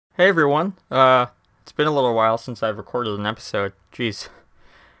Hey everyone. It's been a little while since I've recorded an episode. Jeez.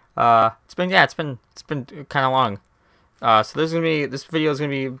 It's been kind of long. So this video is gonna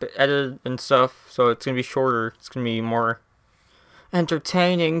be edited and stuff, so it's gonna be shorter. It's gonna be more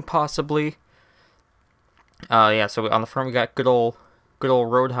entertaining, possibly. Yeah. So on the front we got good old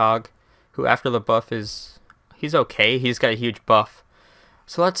Roadhog, who after the buff he's okay. He's got a huge buff.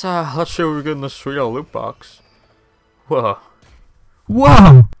 So let's see what we get in this sweet old loot box. Whoa.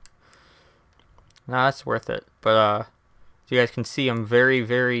 Whoa! Nah, that's worth it. But as you guys can see, I'm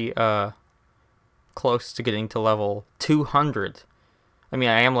very close to getting to level 200. I mean,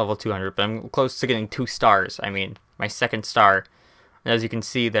 I am level 200, but I'm close to getting 2 stars. I mean, my second star. And as you can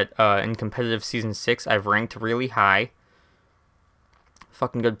see that in competitive season 6, I've ranked really high.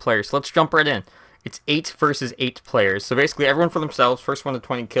 Fucking good players. So let's jump right in. It's 8 versus 8 players. So basically everyone for themselves, first 1 to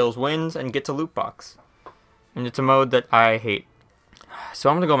 20 kills wins and gets a loot box. And it's a mode that I hate. So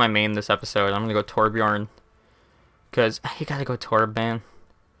I'm gonna go my main this episode. I'm gonna go Torb, because you gotta go Torb, man.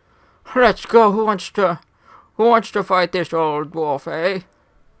 Let's go. Who wants to fight this old wolf, eh?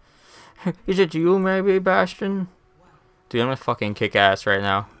 Is it you, maybe, Bastion? Dude, I'm gonna fucking kick ass right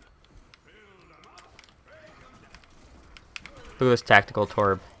now. Look at this tactical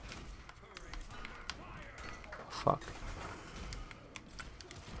Torb. Fuck.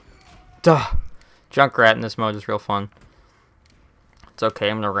 Duh. Junkrat in this mode is real fun. It's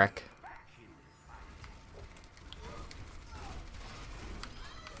okay, I'm gonna wreck.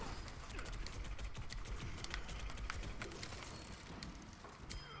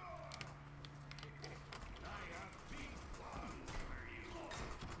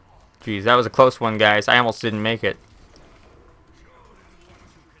 Jeez, that was a close one, guys. I almost didn't make it.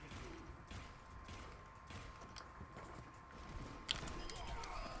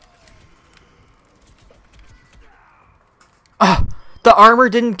 Ah! The armor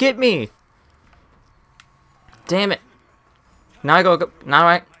didn't get me! Damn it. Now I go... Now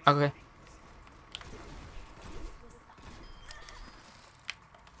I... Okay.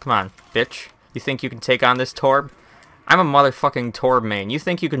 Come on, bitch. You think you can take on this Torb? I'm a motherfucking Torb main. You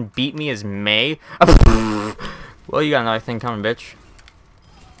think you can beat me as May? Well, you got another thing coming, bitch.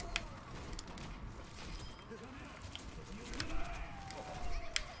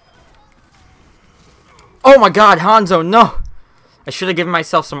 Oh my god, Hanzo, no! I should have given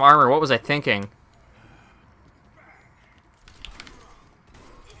myself some armor. What was I thinking?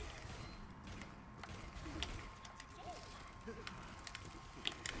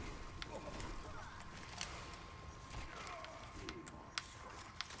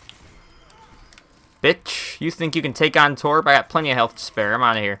 Bitch, you think you can take on Torb? I got plenty of health to spare. I'm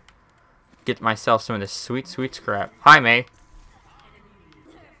out of here. Get myself some of this sweet scrap. Hi, May.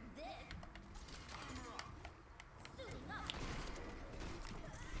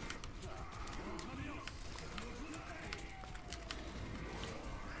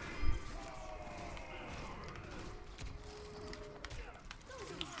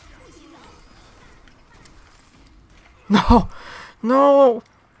 No! No!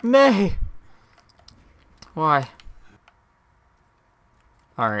 May! Why?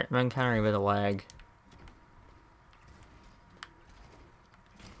 Alright, I'm encountering a bit of lag.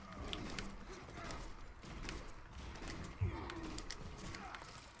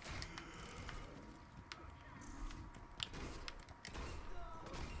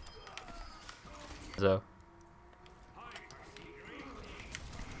 So.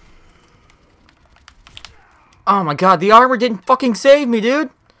 Oh my god, the armor didn't fucking save me, dude!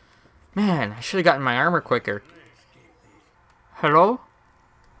 Man, I should have gotten my armor quicker. Hello?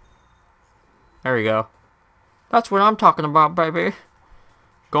 There we go. That's what I'm talking about, baby.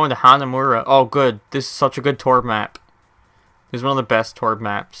 Going to Hanamura. Oh, good. This is such a good Torb map. This is one of the best Torb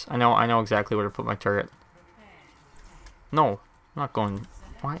maps. I know exactly where to put my turret. No, I'm not going...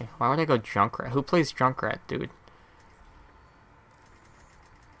 Why would I go Junkrat? Who plays Junkrat, dude?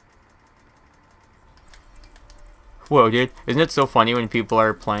 Whoa, dude. Isn't it so funny when people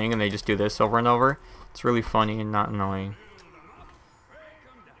are playing and they just do this over and over? It's really funny and not annoying.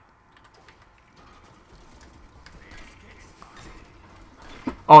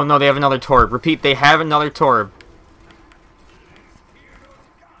 Oh no, they have another Torb. Repeat, they have another Torb.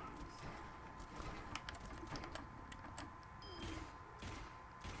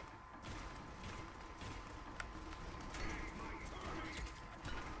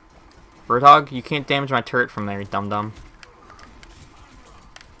 Roadhog, you can't damage my turret from there, you dum-dum.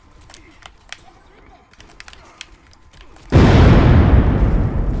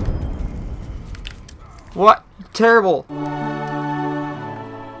 What? Terrible.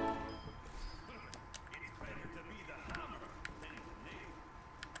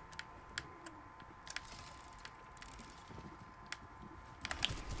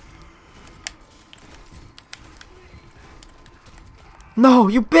 No,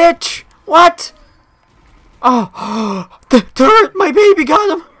 you bitch! What? Oh, the turret! My baby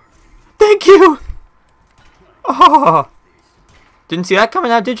got him! Thank you! Oh! Didn't see that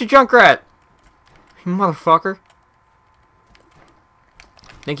coming out, did you, Junkrat? You motherfucker.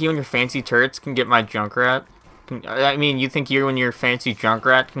 Think you and your fancy turrets can get my Junkrat? I mean, you think you and your fancy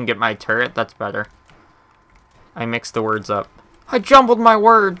Junkrat can get my turret? That's better. I mixed the words up. I jumbled my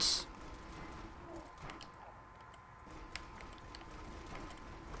words!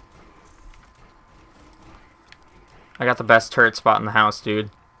 I got the best turret spot in the house, dude.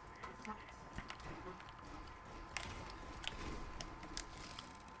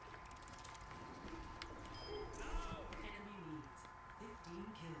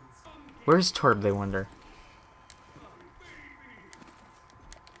 Where's Torb, they wonder?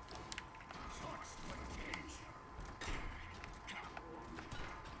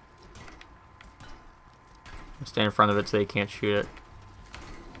 Stay in front of it so they can't shoot it.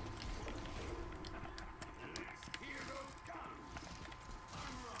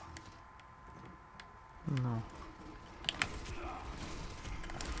 No.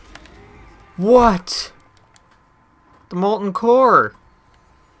 What? The molten core.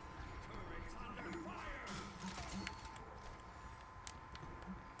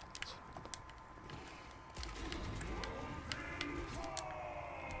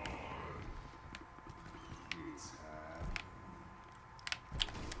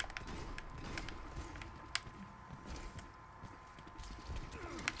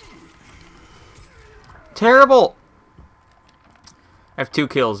 Terrible! I have 2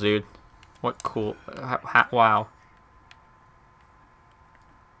 kills, dude. What cool. Wow.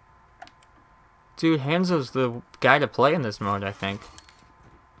 Dude, Hanzo's the guy to play in this mode, I think.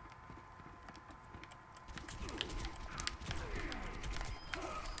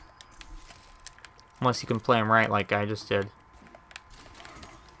 Unless you can play him right like I just did.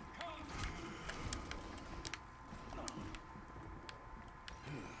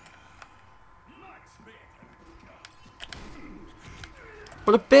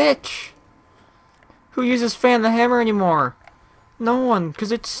 What a bitch! Who uses Fan the Hammer anymore? No one, because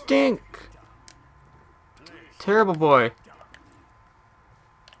it stink. Terrible boy.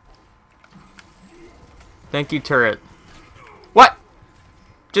 Thank you, turret. What?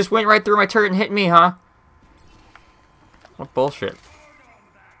 Just went right through my turret and hit me, huh? What bullshit.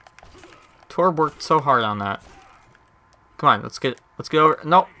 Torb worked so hard on that. Come on, let's get over.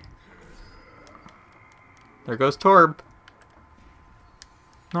 Nope. There goes Torb.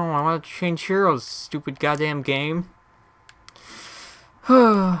 No, I want to change heroes, stupid goddamn game.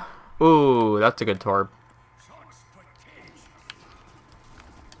 Ooh, that's a good Torb.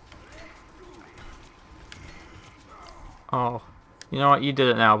 Oh, you know what? You did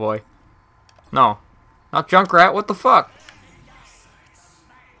it now, boy. No, not Junkrat. What the fuck?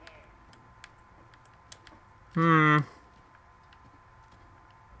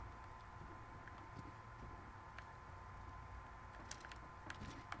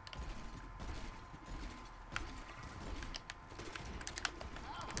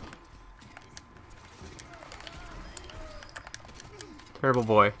 Terrible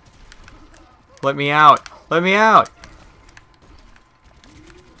boy. Let me out. Let me out.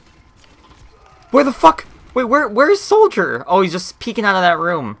 Where the fuck? Wait, where's Soldier? Oh, he's just peeking out of that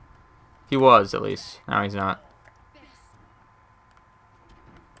room. He was, at least. Now he's not.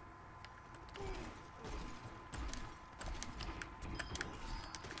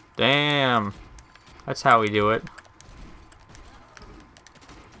 Damn. That's how we do it.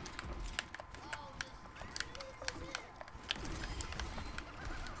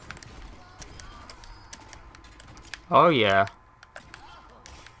 Oh yeah.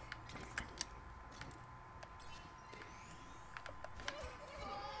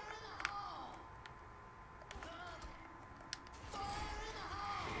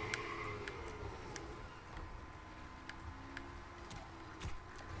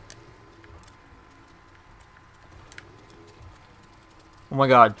 Oh my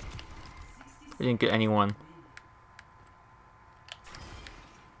god. I didn't get anyone.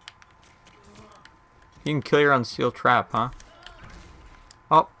 You can kill your own steel trap, huh?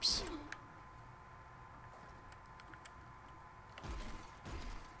 Oops.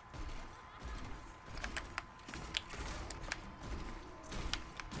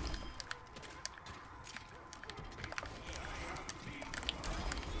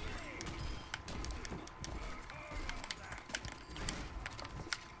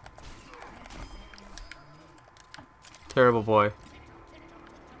 Terrible boy.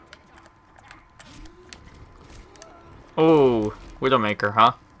 Oh, Widowmaker,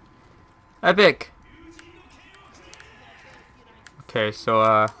 huh? Epic! Okay,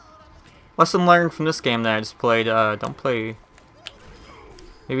 so lesson learned from this game that I just played.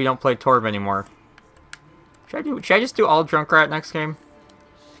 Maybe don't play Torb anymore. Should I just do all Junkrat next game?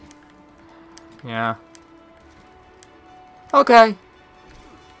 Yeah. Okay.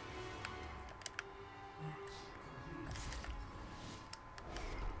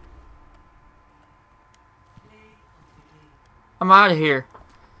 I'm out of here.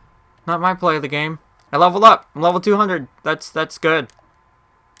 Not my play of the game. I leveled up. I'm level 200. That's good.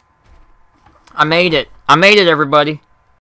 I made it. I made it, everybody.